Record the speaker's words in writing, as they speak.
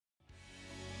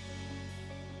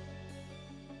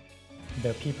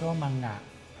The People Manga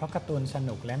เพราะการ์ตูนส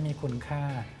นุกและมีคุณค่า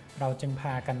เราจึงพ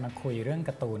ากันมาคุยเรื่องก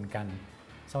าร์ตูนกัน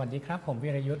สวัสดีครับผมวี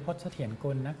รยุทธ พจน์เสถียร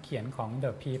กุลนักเขียนของ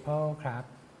The People ครับ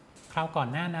คราวก่อน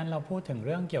หน้านั้นเราพูดถึงเ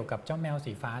รื่องเกี่ยวกับเจ้าแมว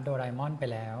สีฟ้าโดราเอมอนไป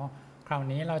แล้วคราว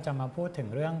นี้เราจะมาพูดถึง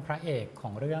เรื่องพระเอกขอ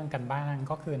งเรื่องกันบ้าง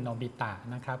ก็คือโนบิตะ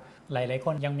นะครับหลายๆค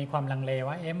นยังมีความลังเล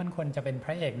ว่ามันควรจะเป็นพ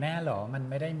ระเอกแน่หรอมัน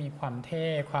ไม่ได้มีความเท่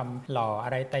ความหล่ออะ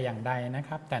ไรแต่อย่างใดนะค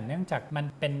รับแต่เนื่องจากมัน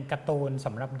เป็นการ์ตูนส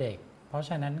ำหรับเด็กเพราะ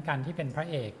ฉะนั้นการที่เป็นพระ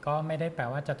เอกก็ไม่ได้แปล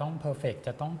ว่าจะต้องเพอร์เฟกต์จ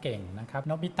ะต้องเก่งนะครับโ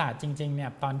นบิตะจริงๆเนี่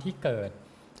ยตอนที่เกิด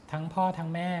ทั้งพ่อทั้ง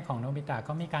แม่ของโนบิตะ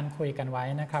ก็มีการคุยกันไว้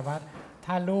นะครับว่า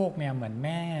ถ้าลูกเนี่ยเหมือนแ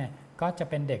ม่ก็จะ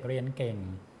เป็นเด็กเรียนเก่ง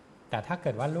แต่ถ้าเ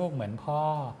กิดว่าลูกเหมือนพ่อ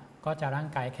ก็จะร่าง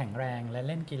กายแข็งแรงและเ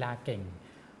ล่นกีฬาเก่ง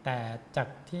แต่จาก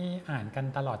ที่อ่านกัน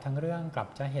ตลอดทั้งเรื่องกลับ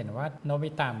จะเห็นว่าโนบิ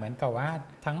ตะเหมือนกับว่า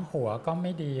ทั้งหัวก็ไ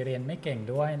ม่ดีเรียนไม่เก่ง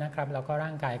ด้วยนะครับแล้วก็ร่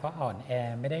างกายก็อ่อนแอ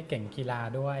ไม่ได้เก่งกีฬา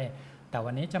ด้วยแต่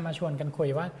วันนี้จะมาชวนกันคุย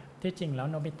ว่าที่จริงแล้ว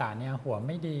โนบิตะเนี่ยหัวไ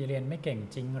ม่ดีเรียนไม่เก่ง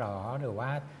จริงหรอหรือว่า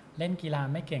เล่นกีฬา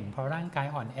ไม่เก่งเพราะร่างกาย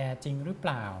อ่อนแอจริงหรือเป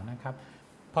ล่านะครับ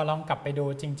พอลองกลับไปดู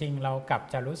จริงๆเรากลับ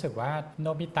จะรู้สึกว่าโน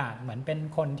บิตะเหมือนเป็น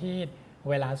คนที่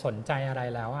เวลาสนใจอะไร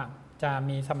แล้วจะ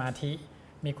มีสมาธิ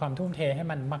มีความทุ่มเทให้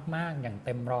มันมากๆอย่างเ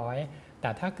ต็มร้อยแต่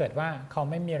ถ้าเกิดว่าเขา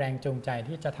ไม่มีแรงจูงใจ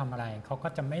ที่จะทำอะไรเขาก็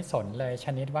จะไม่สนเลยช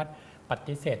นิดว่าป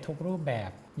ฏิเสธทุกรูปแบ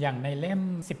บอย่างในเล่ม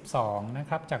12นะค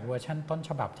รับจากเวอร์ชั่นต้นฉ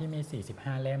บับที่มี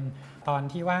45เล่มตอน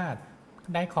ที่ว่า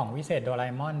ได้ของวิเศษโดราเ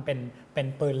อมอนเป็น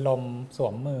ปืนลมสว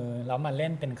มมือแล้วมาเล่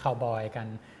นเป็นคาวบอยกัน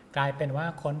กลายเป็นว่า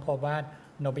ค้นพบว่า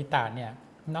โนบิตะเนี่ย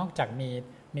นอกจาก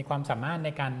มีความสามารถใน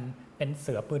การเป็นเ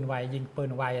สือปืนไวยิงปื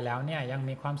นไวแล้วเนี่ยยัง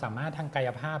มีความสามารถทางกาย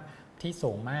ภาพที่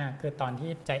สูงมากคือตอนที่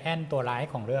ใจแอนตัวร้าย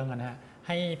ของเรื่องนะฮะใ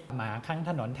ห้หมาข้าง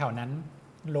ถนนแถวนั้น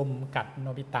ลุมกัดโน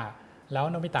บิตะแล้ว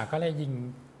โนบิตะก็เลย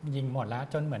ยิงหมดแล้ว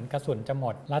จนเหมือนกระสุนจะหม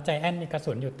ดแล้วใจแอนมีกระ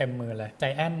สุนอยู่เต็มมือเลยใจ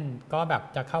แอนก็แบบ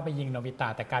จะเข้าไปยิงโนบิตะ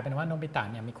แต่กลายเป็นว่าโนบิตะ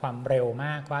เนี่ยมีความเร็วม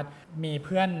ากว่ามีเ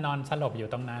พื่อนนอนสลบอยู่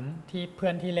ตรงนั้นที่เพื่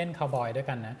อนที่เล่นคาวบอยด้วย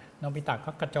กันนะโนบิตะ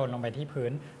ก็กระโจนลงไปที่พื้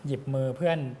นหยิบมือเพื่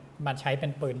อนมาใช้เป็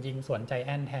นปืนยิงสวนใจแ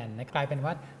อนแทนกลายเป็น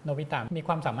ว่าโนบิตะมีค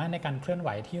วามสามารถในการเคลื่อนไหว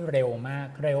ที่เร็วมาก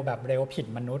เร็วแบบเร็วผิด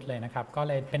มนุษย์เลยนะครับก็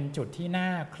เลยเป็นจุดที่น่า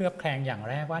เคลือบแคลงอย่าง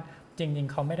แรกว่าจริง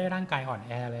ๆเขาไม่ได้ร่างกายอ่อนแ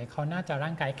อเลยเขาน่าจะร่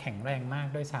างกายแข็งแรงมาก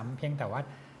ด้วยซ้ำเพียงแต่ว่า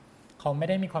เขาไม่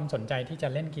ได้มีความสนใจที่จะ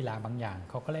เล่นกีฬาบางอย่าง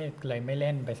เขาก็เลยไม่เ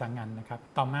ล่นไปซะงั้นนะครับ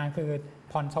ต่อมาคือ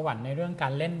พรสวรรค์ในเรื่องกา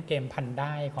รเล่นเกมพันไ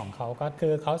ด้ของเขาก็คื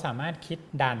อเขาสามารถคิด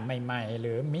ด่านใหม่ๆห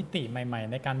รือมิติใหม่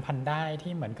ๆในการพันได้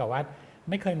ที่เหมือนกับว่า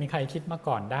ไม่เคยมีใครคิดมา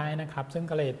ก่อนได้นะครับซึ่ง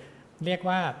ก็เลยเรียก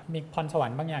ว่ามีพรสวร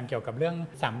รค์บางอย่างเกี่ยวกับเรื่อง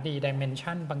 3D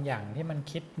Dimension บางอย่างที่มัน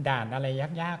คิดด่านอะไร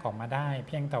ยากๆออกมาได้เ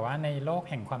พียงแต่ว่าในโลก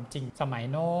แห่งความจริงสมัย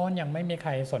โน้นยังไม่มีใค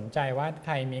รสนใจว่าใค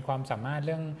รมีความสามารถเ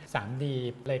รื่อง 3D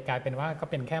เลยกลายเป็นว่าก็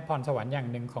เป็นแค่พรสวรรค์อย่าง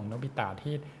หนึ่งของโนบิตะ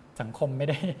ที่สังคมไม่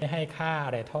ได้ให้ค่าอ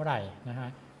ะไรเท่าไหร่นะฮะ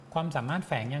ความสามารถแ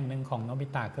ฝงอย่างหนึ่งของโนบิ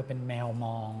ตะคือเป็นแมวม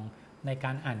องในก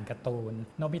ารอ่านการ์ตูน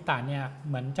โนบิตะเนี่ย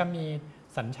เหมือนจะมี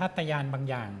สัญชาตญาณบาง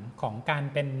อย่างของการ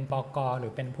เป็นบก.หรื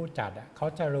อเป็นผู้จัดเขา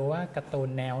จะรู้ว่าการ์ตูน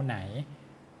แนวไหน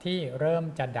ที่เริ่ม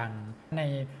จะดังใน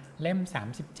เล่ม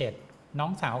37น้อ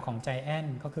งสาวของใจแอน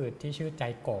ก็คือที่ชื่อใจ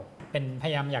โกะเป็นพ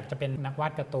ยายามอยากจะเป็นนักวา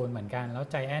ดการ์ตูนเหมือนกันแล้ว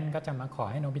ใจแอนก็จะมาขอ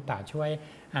ให้โนบิตะช่วย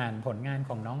อ่านผลงานข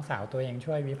องน้องสาวตัวเอง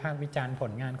ช่วยวิพากษ์วิจารณ์ผ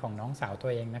ลงานของน้องสาวตั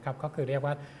วเองนะครับก็คือเรียก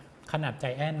ว่าขนาดใจ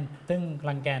แอนซึ่ง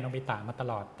รังแกโนบิตะมาต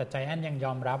ลอดแต่ใจแอนยังย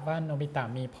อมรับว่าโนบิตะ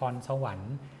มีพรสวรร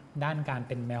ค์ด้านการเ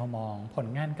ป็นแมวมองผล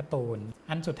งานการ์ตูน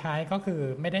อันสุดท้ายก็คือ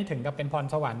ไม่ได้ถึงกับเป็นพร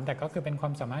สวรรค์แต่ก็คือเป็นควา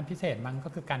มสามารถพิเศษมันก็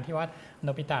คือการที่ว่าโน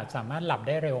บิตะสามารถหลับไ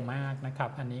ด้เร็วมากนะครับ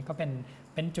อันนี้ก็เ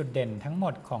ป็นจุดเด่นทั้งหม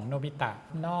ดของโนบิตะ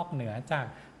นอกเหนือจาก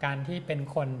การที่เป็น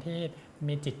คนที่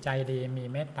มีจิตใจดีมี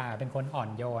เมตตาเป็นคนอ่อน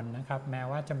โยนนะครับแม้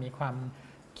ว่าจะมีความ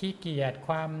ขี้เกียจค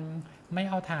วามไม่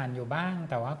เอาฐานอยู่บ้าง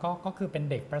แต่ว่าก็คือเป็น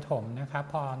เด็กประถมนะครับ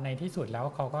พอในที่สุดแล้ว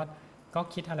เขาก็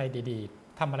คิดอะไรดี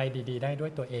ๆทำอะไรดีๆได้ด้ว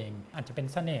ยตัวเองอาจจะเป็น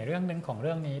เสน่ห์เรื่องนึงของเ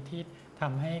รื่องนี้ที่ท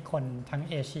ำให้คนทั้ง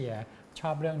เอเชียชอ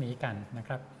บเรื่องนี้กันนะค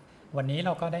รับวันนี้เร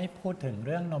าก็ได้พูดถึงเ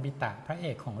รื่องโนบิตะพระเอ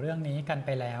กของเรื่องนี้กันไป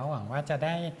แล้วหวังว่าจะไ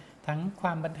ด้ทั้งคว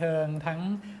ามบันเทิงทั้ง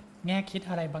แง่คิด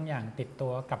อะไรบางอย่างติดตั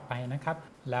วกลับไปนะครับ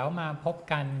แล้วมาพบ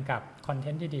กันกับคอนเท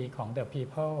นต์ดีๆของ The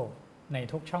People ใน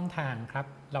ทุกช่องทางครับ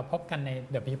เราพบกันใน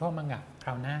The People Manga คร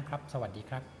าวหน้าครับสวัสดี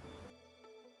ครับ